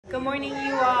Good morning,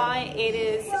 you all. It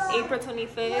is April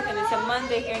 25th and it's a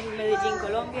Monday here in Medellin,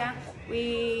 Colombia.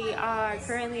 We are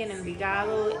currently in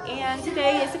Envigado and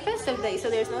today is a festive day, so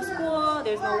there's no school,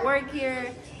 there's no work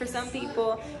here for some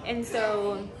people, and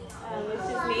so it's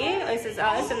just me, it's just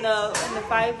us and the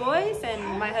five boys,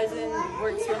 and my husband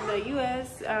works from the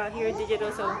US here at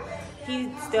Digital, so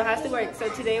he still has to work. So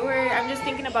today I'm just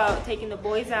thinking about taking the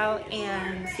boys out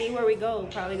and see where we go.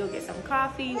 Probably go get some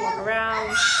coffee, walk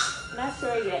around. Not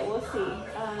sure yet, we'll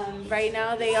see. Right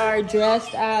now they are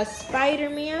dressed as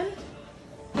Spider-Man.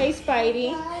 Hey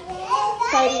Spidey.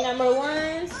 Spidey number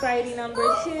 1, Spidey number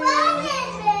 2,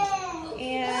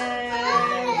 and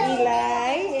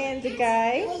Eli and the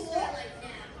guy.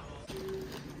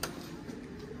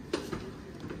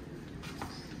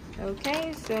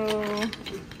 Okay, so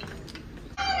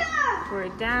we're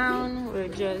down. We're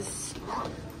just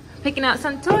picking out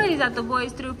some toys that the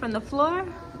boys threw from the floor.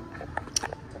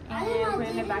 And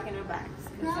putting it back in our bags.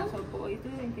 Because that's what boys do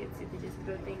in kids. They just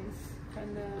throw things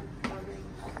from the covering.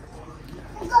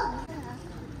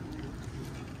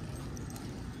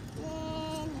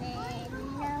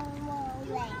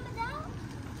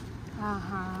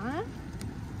 Uh-huh.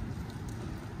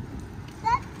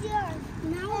 That's yours.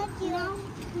 No.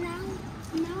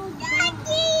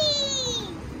 Daddy!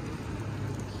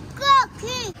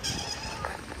 Cookie!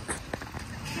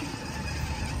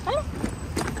 Oh.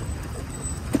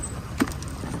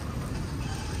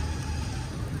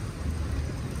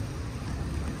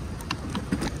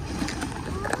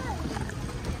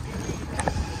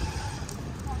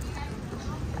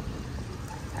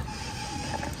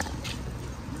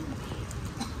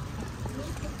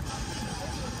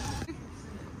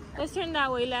 Let's turn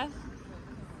that way left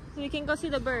so we can go see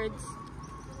the birds.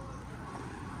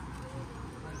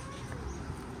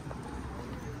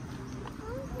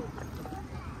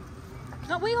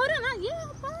 Oh, wait, hold on, not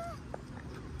yet, Pa.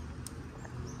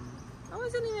 I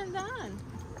wasn't even done.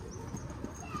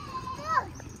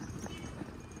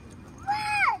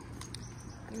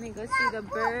 Let me go see the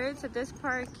birds at this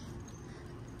park.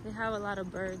 They have a lot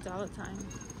of birds all the time.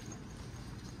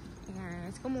 And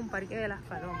it's como un parque de las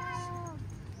palomas.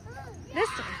 This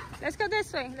way. Let's go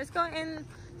this way. Let's go in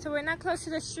so we're not close to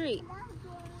the street.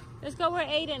 Let's go where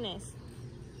Aiden is.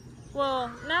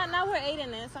 Well, not where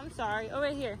Aiden is. I'm sorry. Over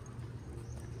here.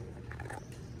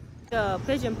 The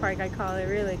pigeon park, I call it,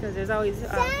 really, because there's always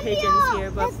pigeons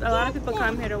here. But a lot of people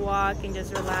come here to walk and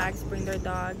just relax, bring their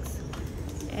dogs.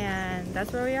 And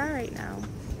that's where we are right now.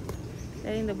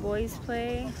 Letting the boys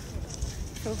play.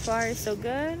 So far, it's so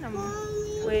good.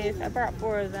 I brought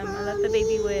 4 of them. I left the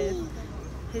baby with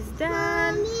his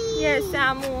dad. Yes,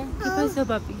 Samu. ¿Qué pasó,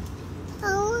 papi?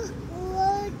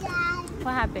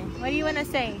 What happened? What do you want to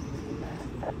say?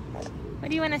 What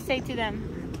do you want to say to them?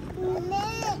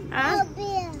 Huh?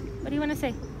 What do you want to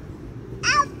say?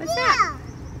 What's that?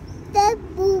 That's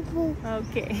boo-boo.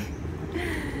 Okay.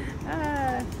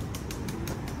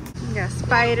 You got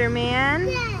Spider-Man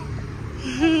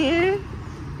here.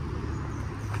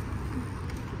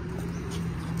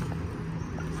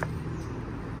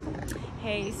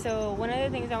 Hey, so one of the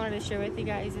things I wanted to share with you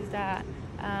guys is that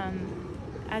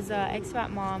as an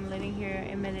expat mom living here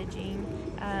in Medellin,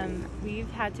 we've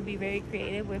had to be very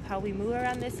creative with how we move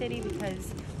around the city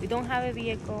because we don't have a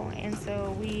vehicle, and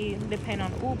so we depend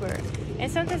on Uber. And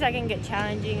sometimes that can get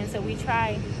challenging, and so we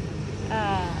try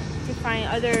to find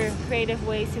other creative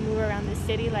ways to move around the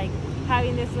city, like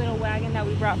having this little wagon that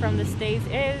we brought from the States.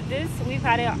 We've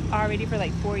had it already for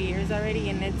like 4 years already,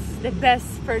 and it's the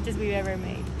best purchase we've ever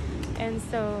made. And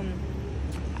so,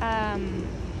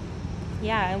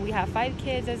 yeah, and we have 5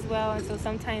 kids as well. And so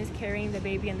sometimes carrying the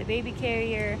baby in the baby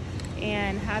carrier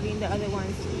and having the other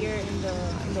ones here in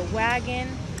the wagon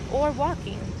or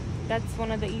walking. That's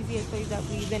one of the easiest ways that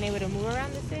we've been able to move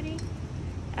around the city.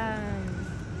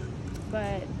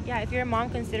 But yeah, if you're a mom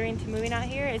considering to moving out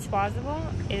here, it's possible.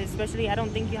 Especially, I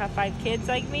don't think you have 5 kids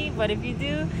like me, but if you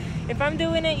do, if I'm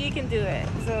doing it, you can do it.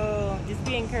 So just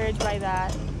be encouraged by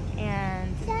that.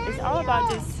 And it's all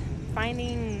about just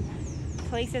finding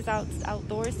places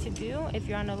outdoors to do if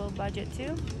you're on a low budget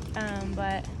too.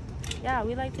 But yeah,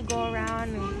 we like to go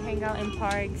around and hang out in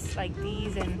parks like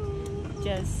these and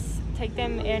just take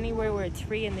them anywhere where it's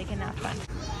free and they can have fun.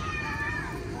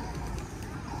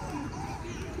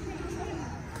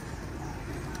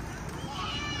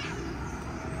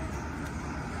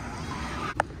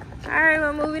 All right,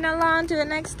 we're moving along to the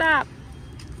next stop.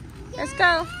 Let's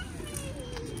go.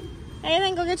 Hey,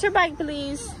 then go get your bike,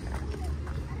 please.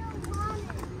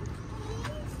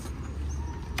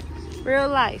 Real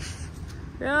life.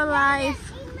 Real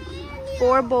life.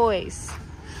 4 boys.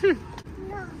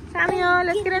 Samuel,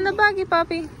 let's get in the buggy,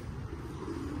 puppy.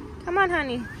 Come on,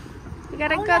 honey. We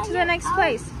gotta go to the next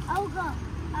place. I'll go.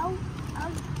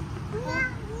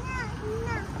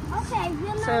 Okay,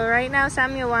 So right now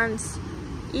Samuel wants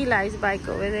Eli's bike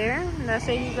over there. And that's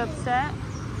why he's upset.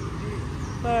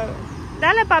 But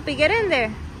dale, papi, get in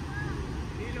there.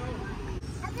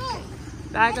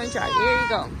 Back on track. Here you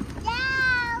go.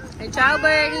 Hey, ciao,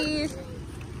 birdies.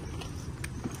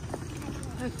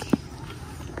 Okay.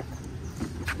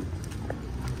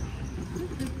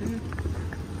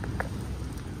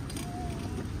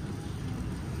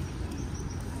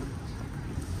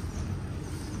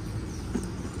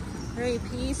 Very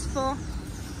peaceful,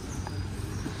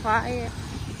 quiet.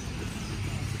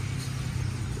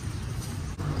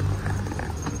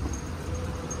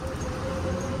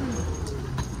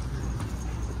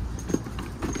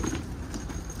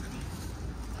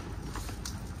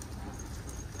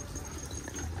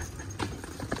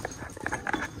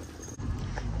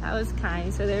 That was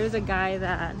kind. So there was a guy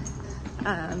that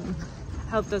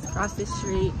helped us cross the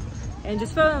street and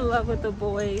just fell in love with the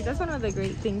boys. That's one of the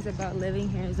great things about living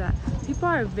here, is that people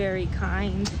are very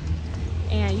kind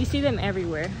and you see them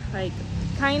everywhere. Like,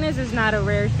 kindness is not a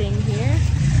rare thing here,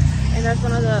 and that's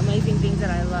one of the amazing things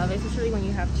that I love, especially when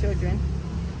you have children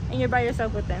and you're by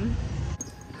yourself with them.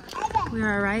 We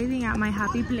are arriving at my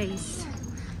happy place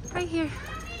right here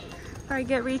where I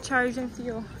get recharged and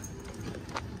fuel.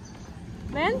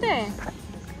 Vente.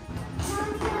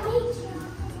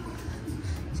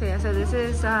 So yeah, so this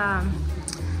is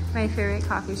my favorite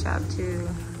coffee shop to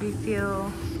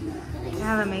refuel. They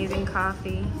have amazing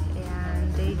coffee,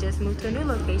 and they just moved to a new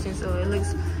location, so it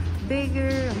looks bigger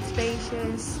and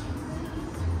spacious.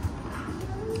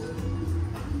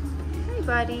 Hey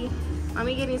buddy,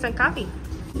 mommy getting some coffee.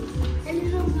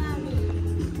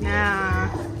 Nah.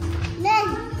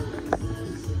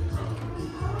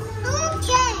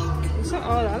 So,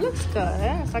 oh, that looks good.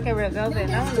 It's like a red velvet.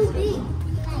 That one looks good.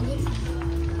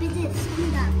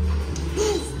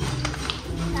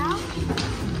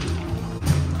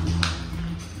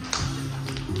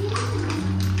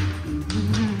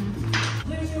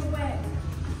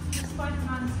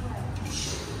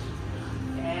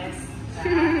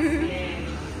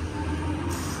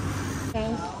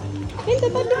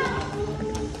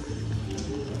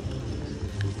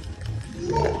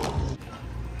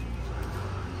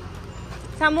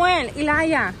 Samuel,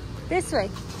 Elijah, this way.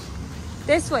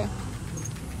 This way.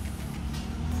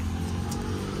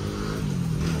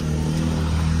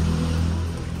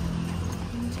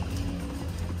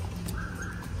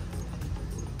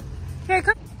 Here,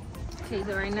 come. Okay,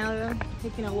 so right now we're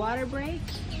taking a water break.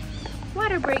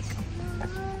 Water break.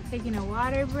 Taking a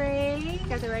water break.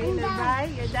 Got it right in the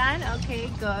bag. You're done? Okay,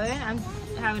 good. I'm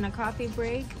having a coffee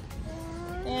break.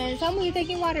 And Samuel, you're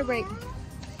taking water break.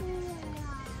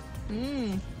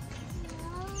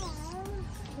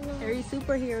 Every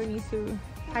superhero needs to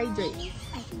hydrate.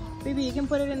 Baby, you can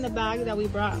put it in the bag that we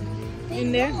brought.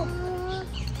 In there?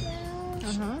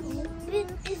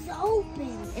 It's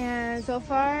open. And so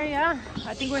far, yeah,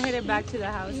 I think we're headed back to the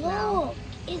house now.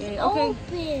 It's okay,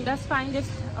 open. that's fine.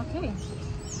 Just okay.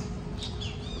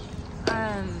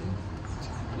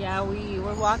 Yeah, we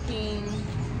were walking.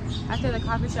 After the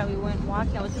coffee shop, we went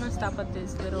walking. I was gonna stop at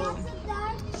this little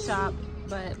shop,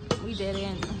 but we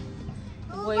didn't.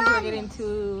 The boys were getting just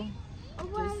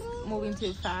moving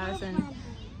too fast, and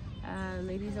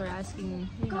ladies were asking,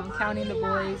 you know, counting the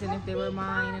boys and if they were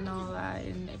mine and all that.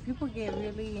 And people get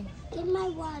really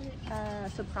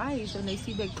surprised when they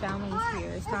see big families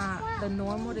here. It's not the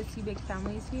normal to see big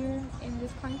families here in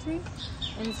this country,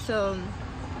 and so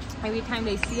every time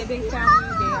they see a big family,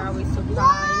 they are always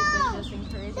surprised and just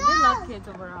encouraged. They love kids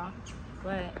overall,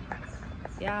 but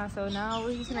yeah. So now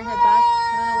we're just gonna head back.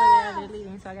 I don't know where they're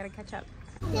leaving, so I gotta catch up.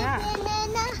 Yeah.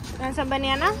 Want some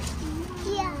banana?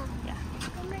 Yeah. Yeah.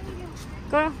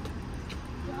 Go.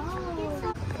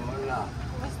 Hola.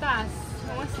 ¿Cómo estás?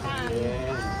 ¿Cómo están?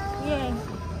 Bien.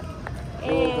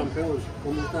 Bien. Campeón,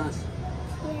 ¿cómo estás?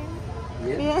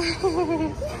 Bien.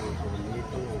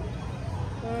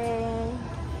 Bien.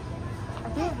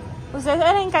 ¿Usted es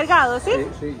el encargado, sí?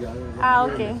 Sí, ya. Ah,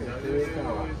 ok.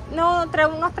 No,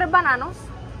 unos 3 bananos.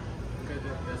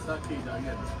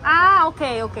 Ah, ok,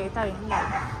 está bien. Dale.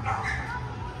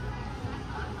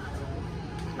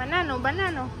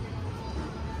 Banano.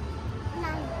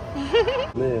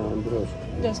 Andros.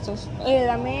 De estos.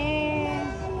 Dame...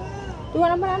 ¿Tú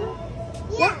ganas banano?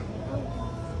 Yeah.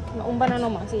 No, un banano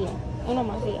más, y ya. Uno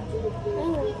más, y ya.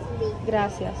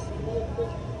 Gracias.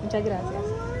 Muchas gracias.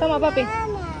 Toma, papi.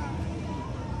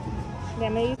 Ya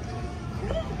me di.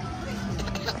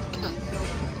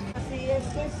 Así es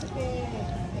que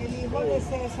el hijo de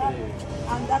César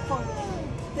anda con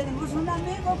tenemos un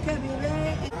amigo que vive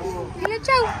en... Dile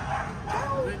chau.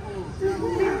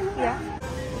 Yeah.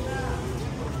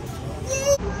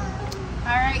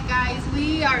 Alright guys,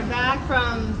 we are back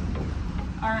from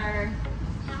our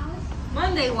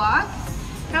Monday walk.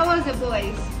 How was it,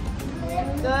 boys?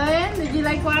 Good? Did you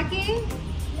like walking?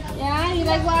 Yeah, you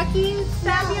like walking,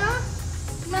 Samuel?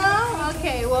 No?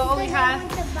 Okay, well we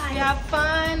have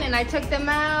fun and I took them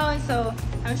out, so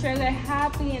I'm sure they're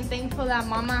happy and thankful that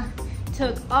Mama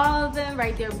took all of them,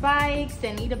 ride their bikes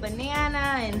and eat a banana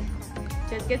and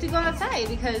just get to go outside,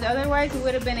 because otherwise we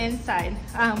would have been inside.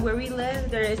 Where we live,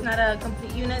 there is not a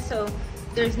complete unit, so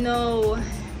there's no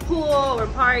pool or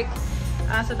park.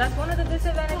 So that's one of the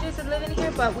disadvantages of living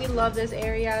here, but we love this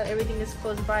area. Everything is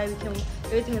close by.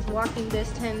 Everything is walking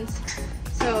distance.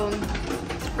 So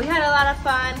we had a lot of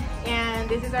fun, and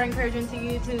this is our encouragement to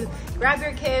you to grab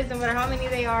your kids, no matter how many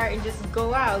they are, and just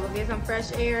go out, go get some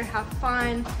fresh air, have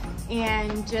fun,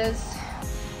 and just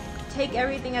take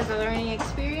everything as a learning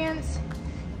experience.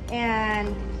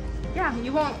 And yeah,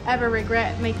 you won't ever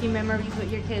regret making memories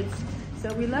with your kids.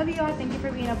 So we love you all. Thank you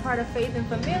for being a part of Faith and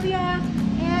Familia,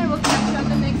 and we'll catch you on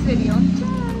the next video.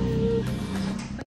 Ciao.